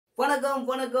வணக்கம்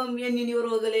வணக்கம் என்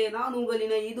இனியவர்களே, நான் உங்கள்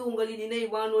இணை, இது உங்களின் இணை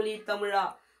வானொலி தமிழா.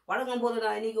 வழக்கம் போது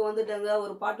நான் இன்னைக்கு வந்துட்டேங்க,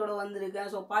 ஒரு பாட்டோட வந்திருக்கேன்.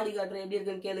 ஸோ பாடி காட்டுறேன், எப்படி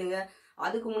இருக்குன்னு கேளுங்க.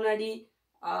 அதுக்கு முன்னாடி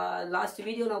லாஸ்ட்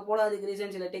வீடியோ நான் போடாததுக்கு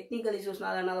ரீசன் சில டெக்னிக்கல்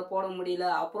இஷ்யூஸ்னால என்னால் போட முடியல.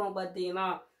 அப்புறம் பார்த்தீங்கன்னா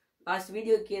லாஸ்ட்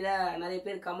வீடியோ கீழே நிறைய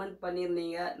பேர் கமெண்ட்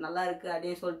பண்ணியிருந்தீங்க, நல்லா இருக்கு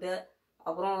அப்படின்னு சொல்லிட்டு.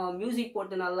 அப்புறம் மியூசிக்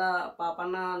போட்டு நல்லா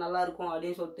பண்ணால் நல்லா இருக்கும்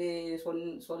அப்படின்னு சொல்லிட்டு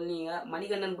சொன்னீங்க.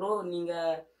 மணிகண்டன் ப்ரோ,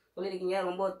 நீங்கள் சொல்லியிருக்கீங்க,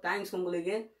 ரொம்ப தேங்க்ஸ்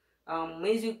உங்களுக்கு.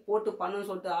 மியூசிக் போட்டு பண்ணணும்னு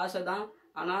சொல்லிட்டு ஆசை தான்,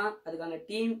 ஆனால் அதுக்கான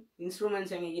டீம்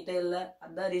இன்ஸ்ட்ருமெண்ட்ஸ் எங்ககிட்ட இல்லை,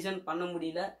 அதுதான் ரீசன் பண்ண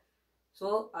முடியல. ஸோ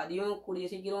அதையும் கூடிய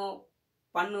சீக்கிரம்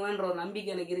பண்ணுவேன்ற ஒரு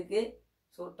நம்பிக்கை எனக்கு இருக்குது.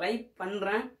 ஸோ ட்ரை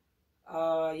பண்ணுறேன்,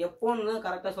 எப்போன்னு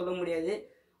கரெக்டாக சொல்ல முடியாது.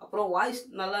 அப்புறம் வாய்ஸ்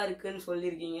நல்லா இருக்குன்னு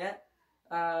சொல்லியிருக்கீங்க,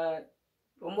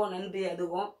 ரொம்ப நன்றி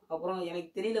அதுக்கும். அப்புறம் எனக்கு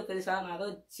தெரியல பெருசாக, நான் ஏதோ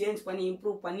சேஞ்ச் பண்ணி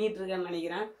இம்ப்ரூவ் பண்ணிகிட்ருக்கேன்னு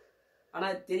நினைக்கிறேன்,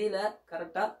 ஆனால் தெரியல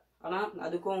கரெக்டாக. ஆனால்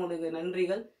அதுக்கும் உங்களுக்கு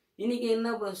நன்றிகள். இன்றைக்கி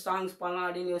என்ன சாங்ஸ் பண்ணலாம்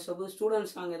அப்படின்னு யோசிச்சப்போ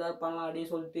ஸ்டூடெண்ட் சாங் ஏதாவது பண்ணலாம்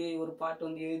அப்படின்னு சொல்லிட்டு ஒரு பாட்டு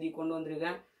வந்து எழுதி கொண்டு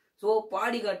வந்திருக்கேன். ஸோ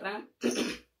பாடி காட்டுறேன்,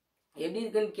 எப்படி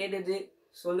இருக்குன்னு கேட்டுட்டு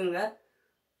சொல்லுங்கள்.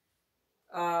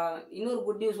 இன்னொரு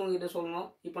குட் நியூஸ் உங்ககிட்ட சொல்லணும்.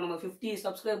 இப்போ நம்ம 50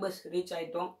 சப்ஸ்கிரைபர்ஸ் ரீச்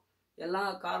ஆகிட்டோம். எல்லா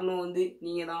காரணம் வந்து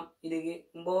நீங்கள் தான், இதுக்கு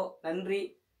ரொம்ப நன்றி.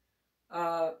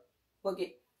 ஓகே,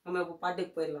 நம்ம இப்போ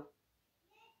பாட்டுக்கு போயிடலாம்.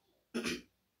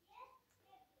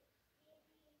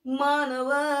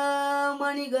 மாணவ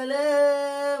மணிகளே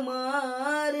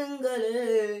மாறுங்களே,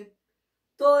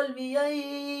 தோல்வியை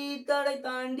தடை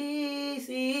தாண்டி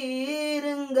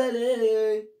சீருங்களே.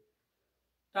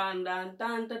 Don Don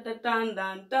Don டட்ட Don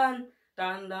Don Don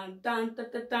Don Don Don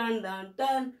டட்ட Don Don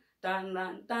Don Don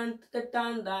Don Don டட்ட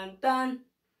Don Don Don.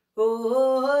 ஓ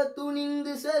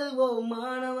துணிந்து செல்வோம்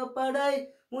மாணவ படை,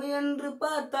 முயன்று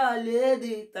பார்த்தால்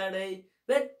ஏது தடை,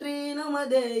 வெற்றி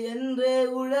நமதே என்றே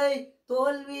உழை,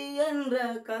 தோல்வி என்ற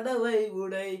கதவை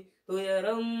உடை,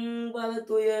 துயரம் பல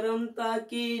துயரம்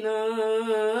தாக்கினாலுமே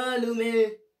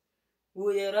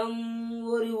உயரம்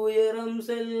ஒரு உயரம்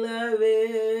செல்ல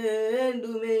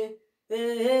வேண்டுமே.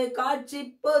 காட்சி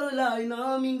பொருளாய்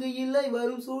நாம் இங்கு இல்லை,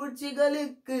 வரும்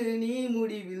சூழ்ச்சிகளுக்கு நீ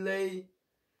முடிவில்லை.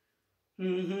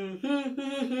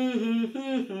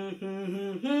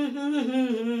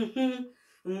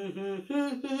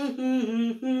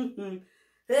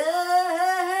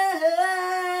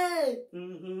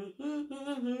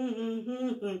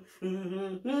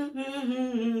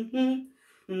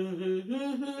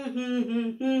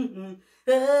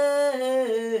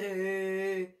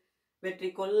 வெற்றி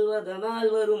கொள்வதனால்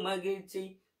வரும் மகிழ்ச்சி,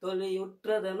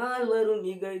 தொல்லையுற்றதனால் வரும்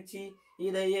நிகழ்ச்சி,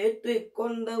 இதை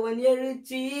ஏற்றுக்கொண்டவன்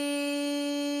எழுச்சி.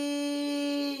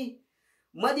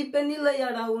 மதிப்பெண்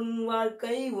இல்லையாடா உன்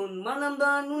வாழ்க்கை, உன்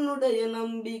மனம்தான் உன்னுடைய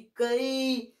நம்பிக்கை,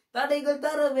 தடைகள்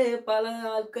தரவே பல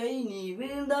ஆட்கை, நீ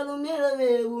விழுந்தாலும்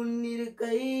எழவே உன்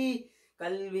இருக்கை.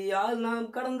 கல்வியால் நாம்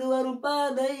கடந்து வரும்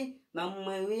பாதை,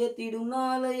 நம்மை உயர்த்திடும்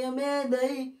நாளைய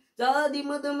மேதை, ஜாதி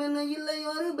மதம் என இல்லை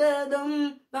ஒரு பேதம்,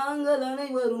 நாங்கள்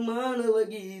அனைவரும் மாணவ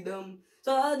கீதம்.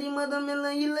 சாதி மதம் என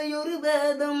இல்லை ஒரு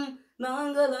பேதம்,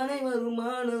 நாங்கள் அனைவரும்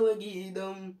மாணவ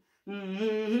கீதம்.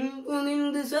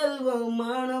 துணிந்து செல்வோம்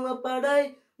மாணவ படை,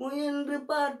 முயன்று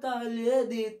பார்த்தால்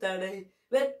ஏது தடை,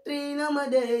 வெற்றி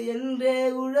நமதே என்றே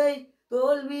உழை,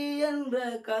 தோல்வி என்ற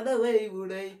கதவை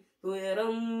உடை,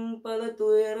 துயரம் பல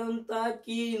துயரம்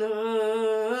தாக்கினாலுமே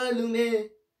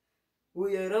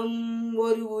உயரம்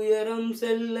ஒரு உயரம்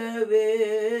செல்ல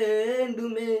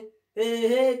வேண்டுமே.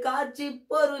 காட்சி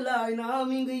பொருளாய் நாம்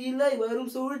இங்கு இல்லை,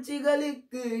 வரும்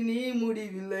சூழ்ச்சிகளுக்கு நீ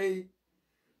முடிவில்லை.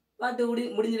 பாட்டு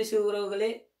முடிஞ்சிருச்சு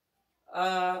உறவுகளே.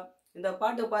 இந்த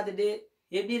பாட்டை பார்த்துட்டு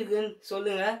எப்படி இருக்குன்னு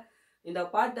சொல்லுங்க. இந்த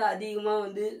பாட்டை அதிகமாக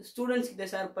வந்து ஸ்டூடெண்ட்ஸ் கிட்ட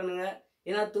ஷேர் பண்ணுங்க.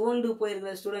 ஏன்னா துவண்டு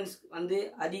போயிருக்கிற ஸ்டூடெண்ட்ஸ் வந்து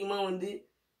அதிகமாக வந்து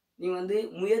நீங்கள் வந்து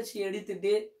முயற்சி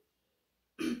எடுத்துட்டு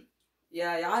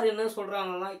யார் என்ன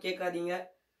சொல்கிறாங்கலாம் கேட்காதீங்க.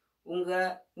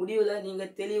 உங்கள் முடிவில்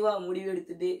நீங்கள் தெளிவாக முடிவு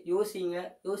எடுத்துட்டு யோசிங்க,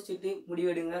 யோசிச்சுட்டு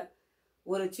முடிவெடுங்க.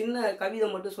 ஒரு சின்ன கவிதை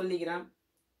மட்டும் சொல்லிக்கிறேன்.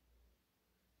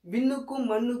 விண்ணுக்கும்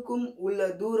மண்ணுக்கும் உள்ள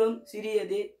தூரம்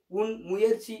சிறியதே, உன்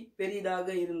முயற்சி பெரிதாக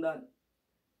இருந்தால்.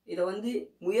 இதை வந்து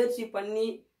முயற்சி பண்ணி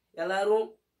எல்லாரும்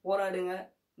போராடுங்க.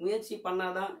 முயற்சி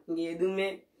பண்ணாதான் இங்கே எதுவுமே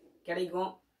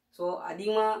கிடைக்கும். ஸோ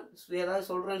அதிகமாக ஏதாவது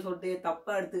சொல்கிறேன்னு சொல்லிட்டு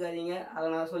தப்பாக எடுத்துக்காதீங்க, அதை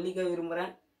நான் சொல்லிக்க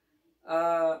விரும்புகிறேன்.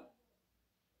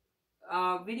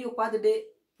 வீடியோ பார்த்துட்டு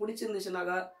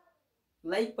பிடிச்சிருந்துச்சுனாக்கா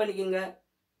லைக் பண்ணிக்கோங்க,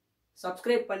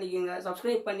 சப்ஸ்கிரைப் பண்ணிக்கோங்க.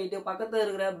 சப்ஸ்கிரைப் பண்ணிவிட்டு பக்கத்தில்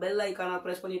இருக்கிற பெல் ஐக்கானை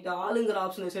ப்ரெஸ் பண்ணிவிட்டு ஆளுங்கிற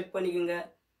ஆப்ஷனை செட் பண்ணிக்கோங்க.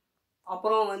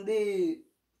 அப்புறம் வந்து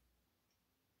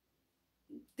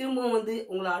திரும்பவும் வந்து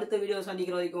உங்களை அடுத்த வீடியோ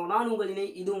சந்திக்கிற வரைக்கும் நான் உங்கள் இணை,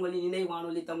 இது உங்களின் இணை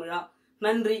வானொலி தமிழா.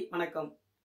 நன்றி, வணக்கம்.